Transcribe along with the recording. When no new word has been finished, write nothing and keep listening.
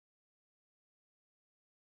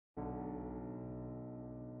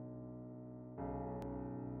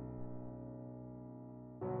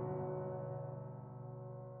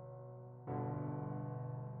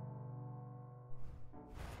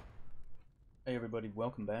Hey everybody,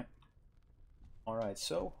 welcome back. Alright,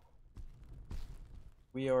 so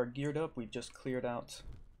we are geared up. We've just cleared out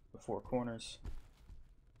the four corners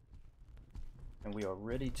and we are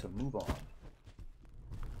ready to move on.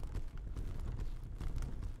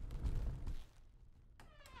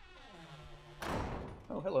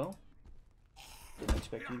 Oh, hello. Didn't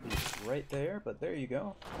expect you to be right there, but there you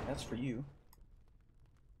go. That's for you.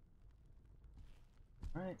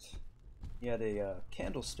 Alright. He had a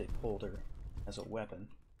candlestick holder as a weapon.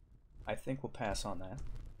 I think we'll pass on that.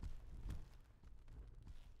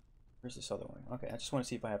 Where's this other one? Okay, I just want to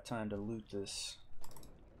see if I have time to loot this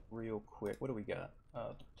real quick. What do we got?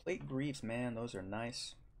 The plate greaves, man, those are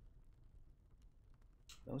nice.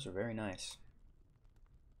 Those are very nice.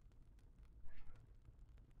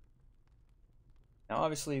 Now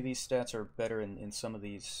obviously these stats are better in some of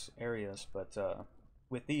these areas, but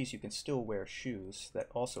with these you can still wear shoes that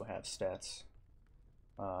also have stats.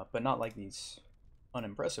 But not like these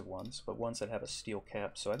unimpressive ones, but ones that have a steel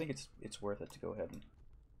cap, so I think it's worth it to go ahead and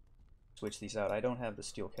switch these out. I don't have the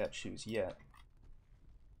steel cap shoes yet,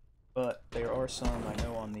 but there are some I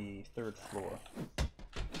know on the third floor.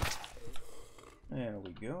 There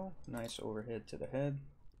we go. Nice overhead to the head.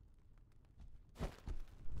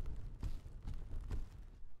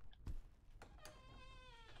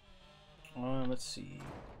 Let's see.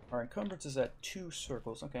 Our encumbrance is at 2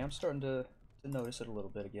 circles. Okay, I'm starting to notice it a little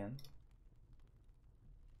bit again.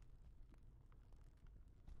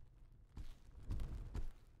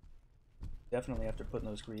 Definitely after putting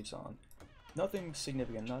those greaves on. Nothing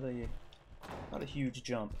significant, not a huge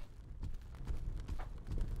jump.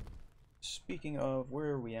 Speaking of,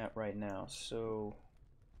 where are we at right now? So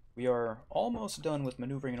we are almost done with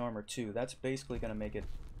maneuvering in armor 2. That's basically going to make it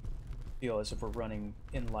feel as if we're running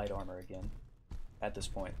in light armor again at this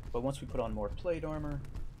point. But once we put on more plate armor,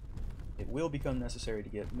 it will become necessary to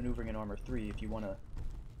get maneuvering in armor 3 if you want to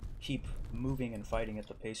keep moving and fighting at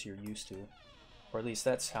the pace you're used to. Or at least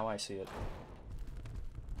that's how I see it.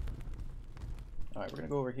 Alright, we're going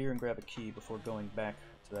to go over here and grab a key before going back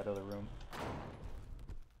to that other room.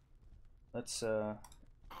 Let's deal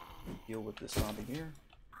with this zombie here.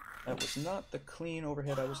 That was not the clean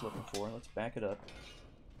overhead I was looking for. Let's back it up.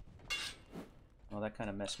 Oh, that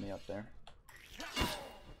kind of messed me up there.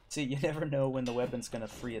 See, you never know when the weapon's going to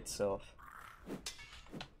free itself.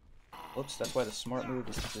 Whoops, that's why the smart move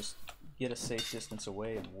is to just get a safe distance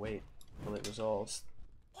away and wait until it resolves.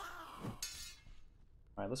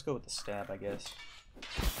 Alright, let's go with the stab, I guess.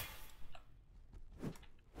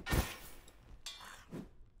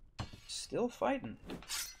 Still fighting.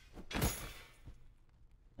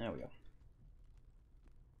 There we go.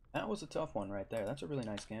 That was a tough one right there. That's a really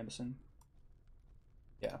nice gambeson.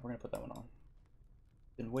 Yeah, we're gonna put that one on.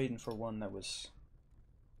 Been waiting for one that was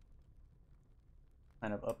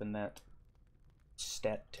kind of up in that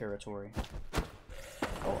stat territory.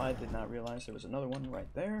 Oh, I did not realize there was another one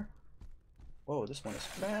right there. Whoa, this one is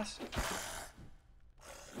fast.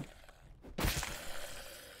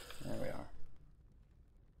 There we are.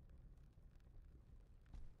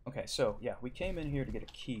 Okay, so yeah, we came in here to get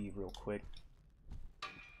a key real quick,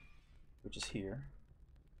 which is here.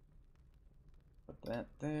 Put that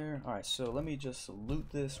there. Alright, so let me just loot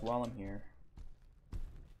this while I'm here.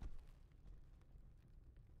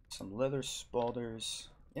 Some leather spalders.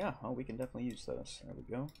 Yeah, oh, we can definitely use those. There we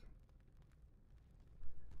go.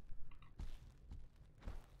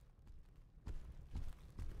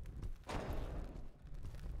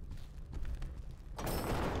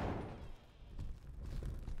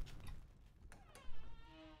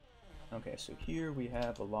 Okay, so here we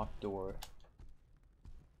have a locked door,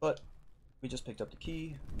 but we just picked up the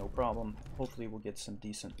key, no problem. Hopefully we'll get some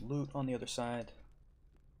decent loot on the other side.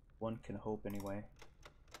 One can hope anyway.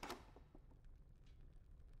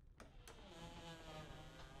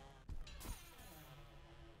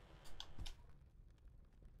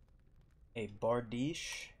 A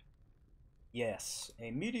bardiche? Yes, a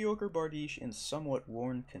mediocre bardiche in somewhat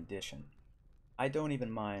worn condition. I don't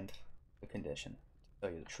even mind the condition, to tell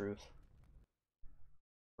you the truth.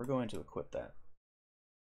 We're going to equip that.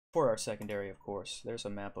 For our secondary, of course. There's a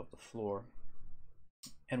map of the floor.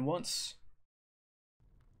 And once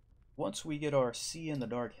we get our See in the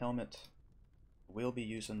Dark helmet, we'll be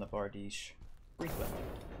using the bardiche frequently.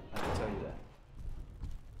 I can tell you that.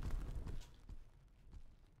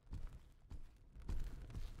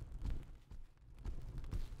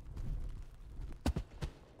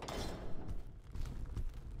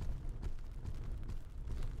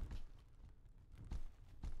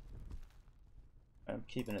 I'm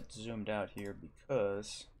keeping it zoomed out here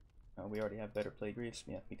because we already have better plate greaves.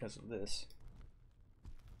 Yeah, because of this.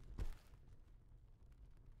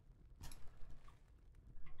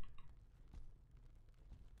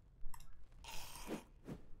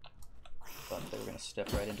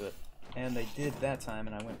 step right into it. And they did that time,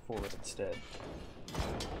 and I went forward instead.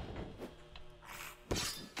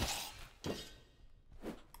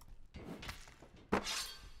 Did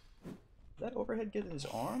that overhead get in his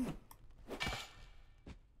arm?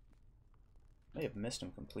 May have missed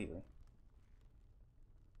him completely.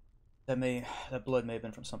 That blood may have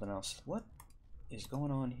been from something else. What is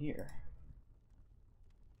going on here?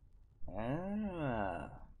 Ah.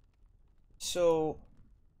 So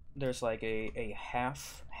there's like a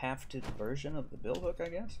hafted version of the billhook, I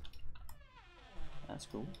guess. That's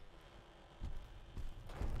cool.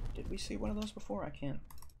 Did we see one of those before? I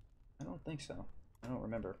don't think so. I don't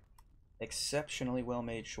remember. Exceptionally well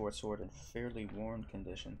made short sword in fairly worn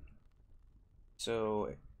condition. So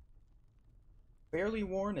fairly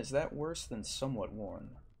worn, is that worse than somewhat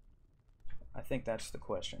worn? I think that's the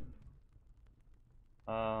question.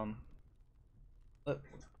 Let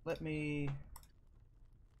me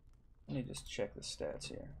just check the stats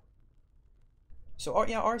here. So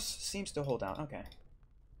yeah, ours seems to hold down. Okay.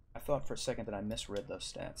 I thought for a second that I misread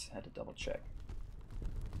those stats. Had to double check.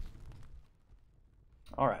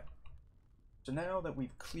 Alright. So now that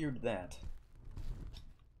we've cleared that,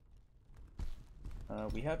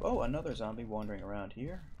 we have, oh, another zombie wandering around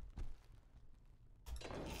here.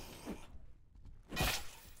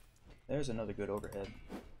 There's another good overhead.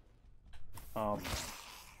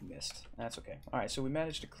 Missed. That's okay. Alright, so we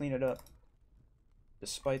managed to clean it up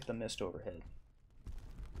despite the missed overhead.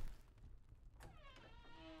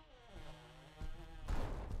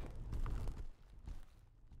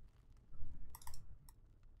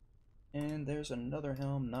 And there's another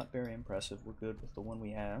helm, not very impressive. We're good with the one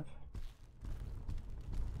we have.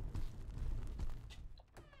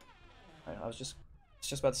 I was just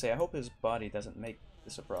about to say, I hope his body doesn't make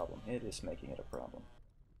this a problem. It is making it a problem.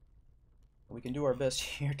 We can do our best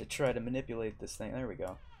here to try to manipulate this thing. There we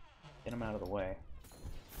go. Get him out of the way.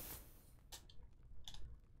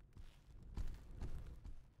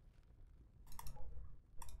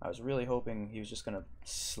 I was really hoping he was just going to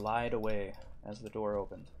slide away as the door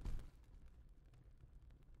opened.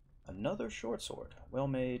 Another short sword. Well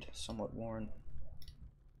made, somewhat worn.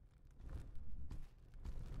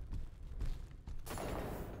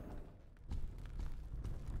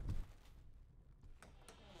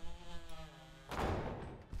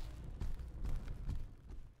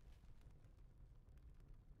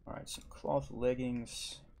 Alright, some cloth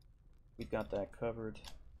leggings. We've got that covered.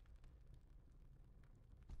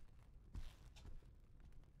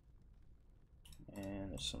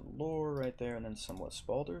 And there's some lore right there, and then some what,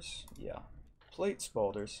 spaulders? Yeah. Plate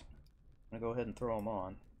spaulders. I'm gonna go ahead and throw them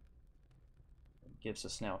on. It gives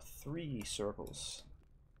us now 3 circles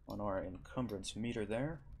on our encumbrance meter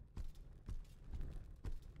there.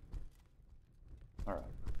 Alright.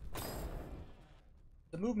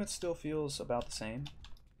 The movement still feels about the same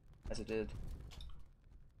as it did.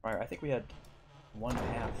 Alright, I think we had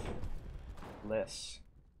 1/2 less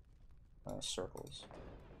circles.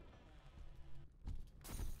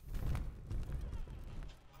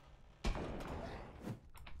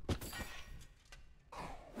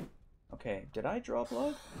 Okay, did I draw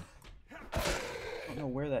blood? I don't know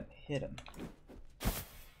where that hit him.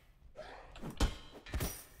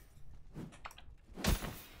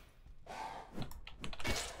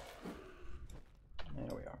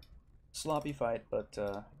 There we are. Sloppy fight, but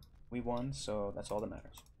we won, so that's all that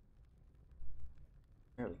matters.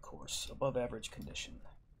 Fairly coarse, above average condition.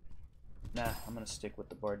 Nah, I'm gonna stick with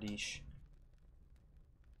the Bardiche.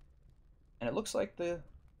 And it looks like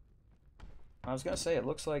I was gonna say, it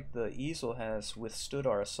looks like the easel has withstood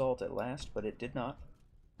our assault at last, but it did not.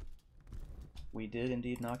 We did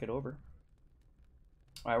indeed knock it over.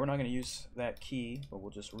 Alright, we're not gonna use that key, but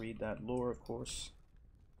we'll just read that lore, of course,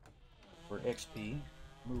 for XP.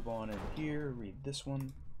 Move on in here, read this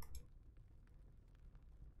one.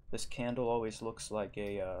 This candle always looks like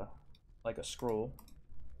a scroll,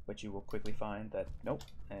 but you will quickly find that, nope,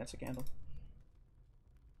 that's a candle.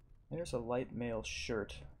 There's a light mail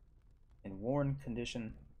shirt in worn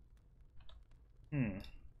condition.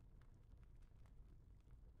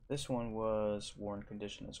 This one was worn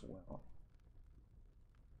condition as well.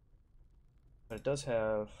 But it does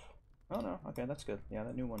have, oh no, okay, that's good. Yeah,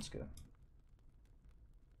 that new one's good.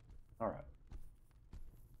 Alright.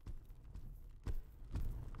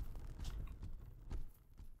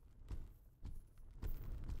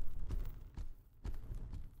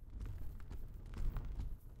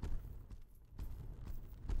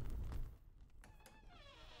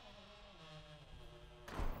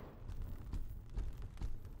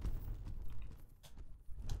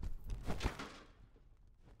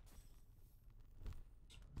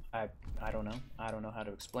 I don't know. I don't know how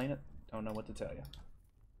to explain it. Don't know what to tell you.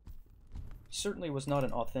 Certainly was not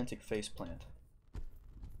an authentic faceplant.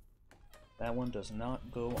 That one does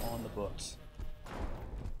not go on the books.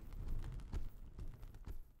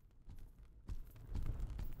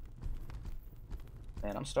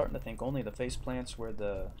 Man, I'm starting to think only the faceplants where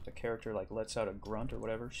the character like lets out a grunt or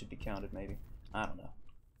whatever should be counted, maybe. I don't know.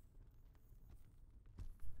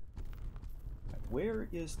 Right, where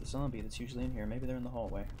is the zombie that's usually in here? Maybe they're in the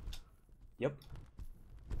hallway. Yep.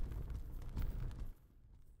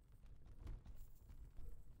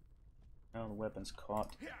 Oh, the weapon's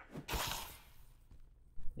caught.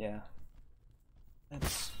 Yeah.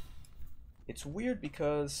 It's weird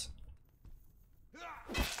because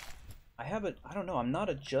I don't know, I'm not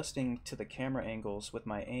adjusting to the camera angles with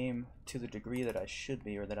my aim to the degree that I should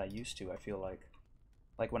be, or that I used to, I feel like.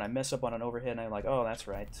 Like when I mess up on an overhead and I'm like, oh, that's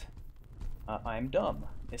right. I'm dumb.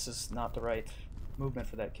 This is not the right movement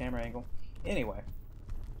for that camera angle. Anyway,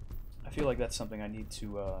 I feel like that's something I need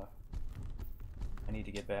to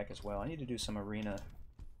get back as well. I need to do some arena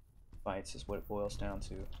fights is what it boils down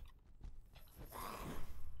to.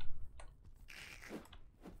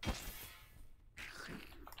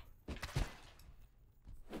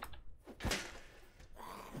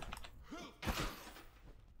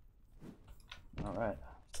 Alright,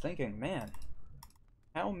 thinking, man,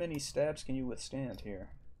 how many stabs can you withstand here?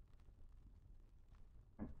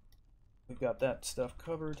 We've got that stuff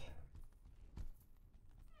covered.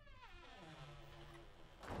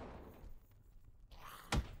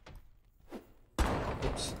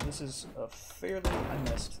 Oops, this is a fairly,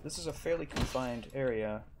 this is a fairly confined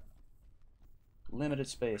area. Limited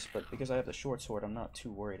space, but because I have the short sword, I'm not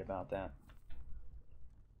too worried about that.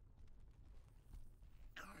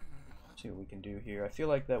 See what we can do here. I feel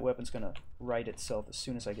like that weapon's gonna right itself as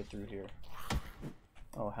soon as I get through here.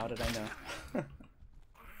 Oh, how did I know?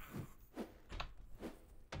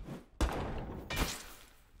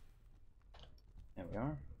 There we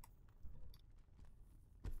are.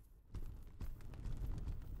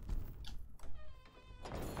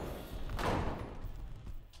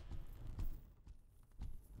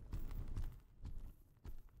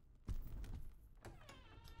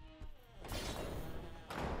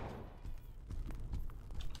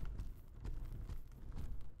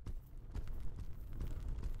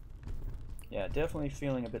 Yeah, definitely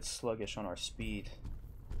feeling a bit sluggish on our speed.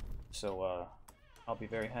 So, I'll be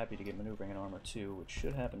very happy to get maneuvering in armor 2, which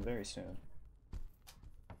should happen very soon.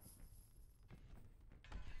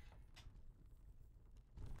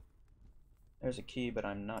 There's a key, but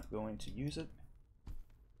I'm not going to use it.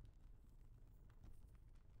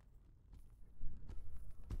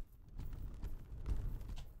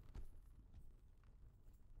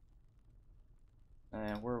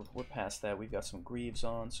 And we're past that. We've got some greaves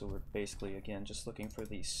on, so we're basically, again, just looking for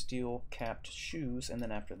these steel-capped shoes, and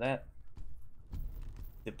then after that,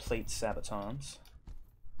 the plate sabatons.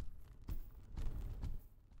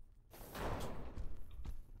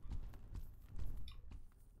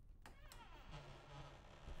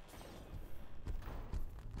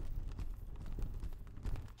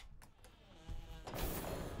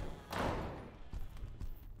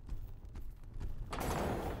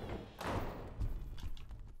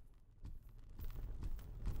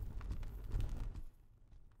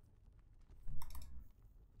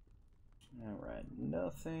 Alright,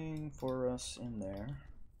 nothing for us in there.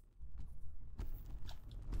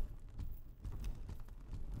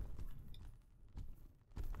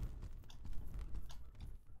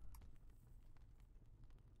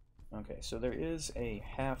 Okay, so there is a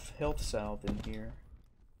half health salve in here,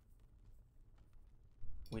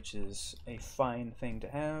 which is a fine thing to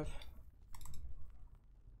have.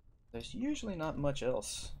 There's usually not much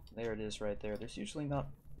else. There it is right there. There's usually not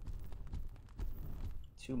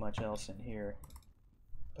too much else in here,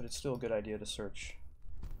 but it's still a good idea to search.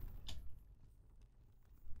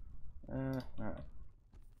 Alright.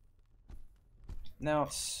 Now,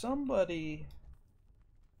 somebody...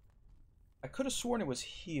 I could have sworn it was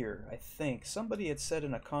here, I think. Somebody had said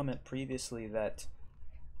in a comment previously that...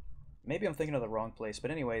 Maybe I'm thinking of the wrong place,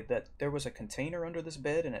 but anyway, that there was a container under this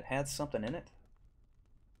bed and it had something in it.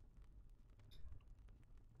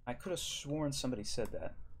 I could have sworn somebody said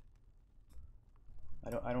that.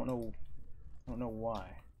 I don't know why.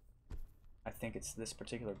 I think it's this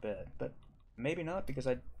particular bed, but maybe not, because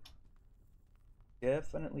I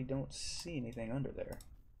definitely don't see anything under there.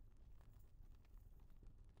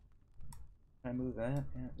 Can I move that?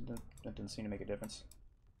 Yeah, that didn't seem to make a difference.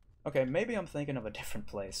 Okay, maybe I'm thinking of a different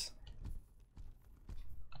place.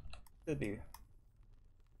 Could be.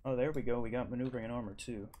 Oh, there we go. We got maneuvering in armor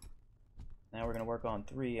 2. Now we're going to work on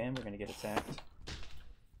 3, and we're going to get attacked.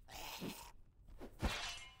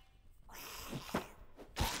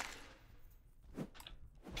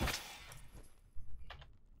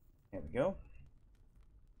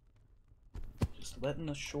 just letting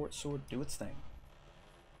the short sword do its thing.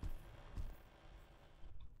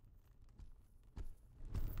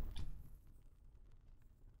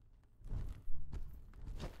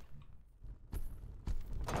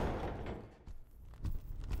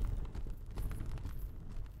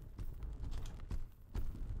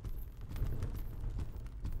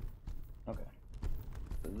 Okay.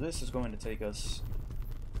 So this is going to take us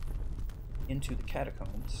into the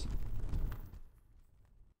Catacombs.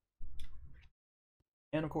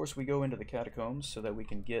 And of course we go into the Catacombs so that we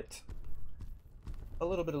can get a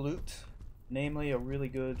little bit of loot, namely a really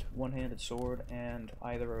good one-handed sword and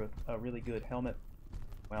either a really good helmet,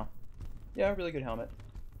 well, yeah, a really good helmet,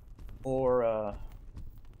 or a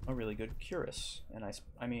really good cuirass. And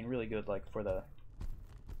I mean really good like for the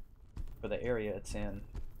area it's in,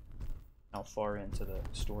 how far into the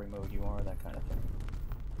story mode you are, that kind of thing.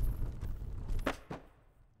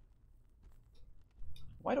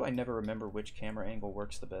 Why do I never remember which camera angle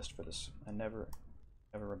works the best for this? I never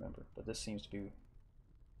remember, but this seems to be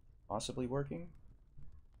possibly working.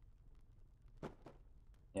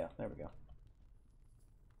 Yeah, there we go.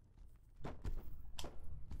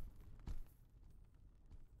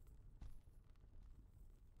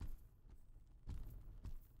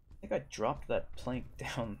 I think I dropped that plank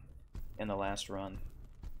down in the last run,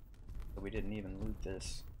 but we didn't even loot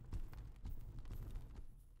this.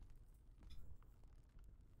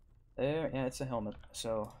 There, yeah, it's a helmet.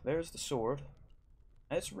 So there's the sword.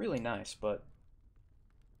 It's really nice, but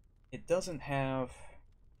it doesn't have.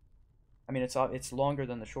 I mean, it's longer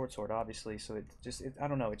than the short sword, obviously. So I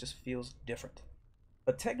don't know. It just feels different.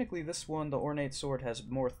 But technically, this one, the ornate sword, has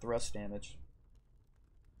more thrust damage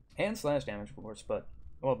and slash damage, of course. But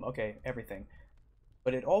well, okay, everything.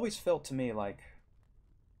 But it always felt to me like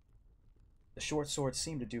the short sword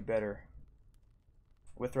seemed to do better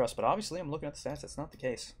with thrust. But obviously, I'm looking at the stats. That's not the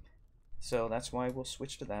case. So that's why we'll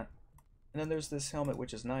switch to that. And then there's this helmet,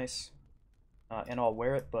 which is nice, and I'll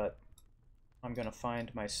wear it, but I'm going to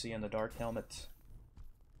find my See in the Dark helmet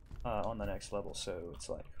on the next level, so it's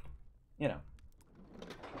like, you know,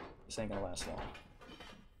 this ain't going to last long.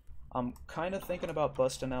 I'm kind of thinking about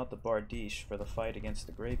busting out the Bardiche for the fight against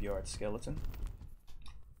the Graveyard Skeleton.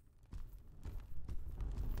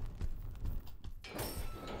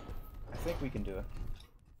 I think we can do it.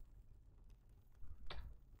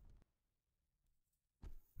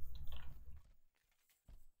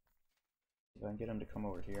 If I can get him to come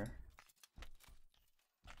over here.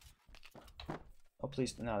 Oh,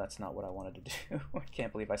 please. No, that's not what I wanted to do. I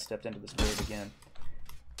can't believe I stepped into this grave again.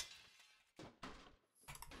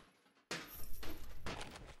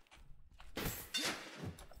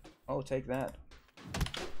 Oh, take that.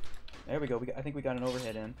 There we go. I think we got an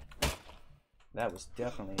overhead in. That was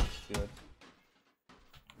definitely good.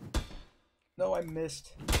 No, I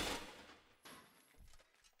missed.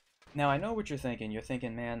 Now I know what you're thinking. You're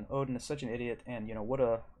thinking, man, Odin is such an idiot, and you know what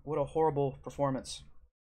a horrible performance.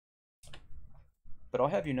 But I'll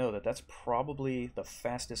have you know that that's probably the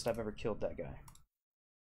fastest I've ever killed that guy.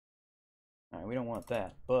 Alright, we don't want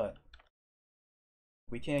that, but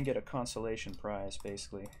we can get a consolation prize,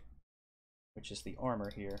 basically, which is the armor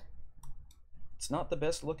here. It's not the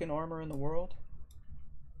best looking armor in the world,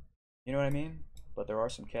 you know what I mean? But there are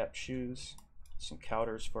some capped shoes, some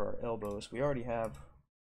counters for our elbows. We already have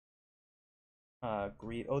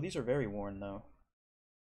greed. Oh, these are very worn though,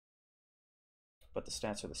 but the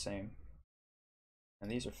stats are the same. And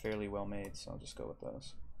these are fairly well made, so I'll just go with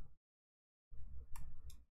those.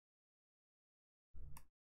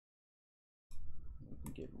 We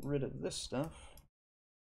can get rid of this stuff.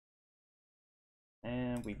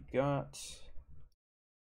 And we've got,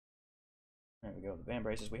 there we go, the van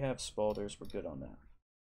braces. We have spalders, we're good on that.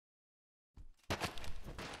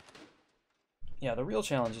 Yeah, the real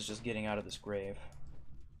challenge is just getting out of this grave.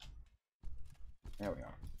 There we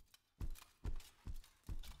are.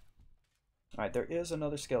 Alright, there is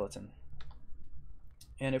another skeleton.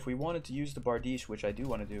 And if we wanted to use the Bardiche, which I do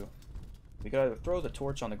want to do, we could either throw the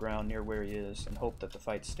torch on the ground near where he is and hope that the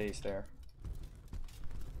fight stays there.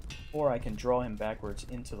 Or I can draw him backwards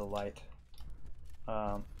into the light.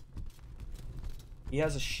 He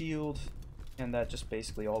has a shield, and that just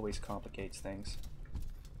basically always complicates things.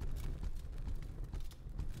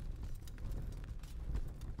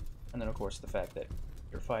 And then of course the fact that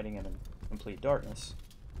you're fighting him in complete darkness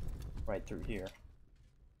right through here.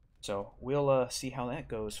 So we'll see how that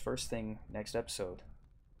goes first thing next episode.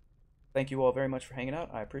 Thank you all very much for hanging out.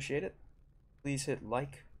 I appreciate it. Please hit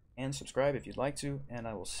like and subscribe if you'd like to, and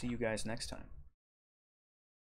I will see you guys next time.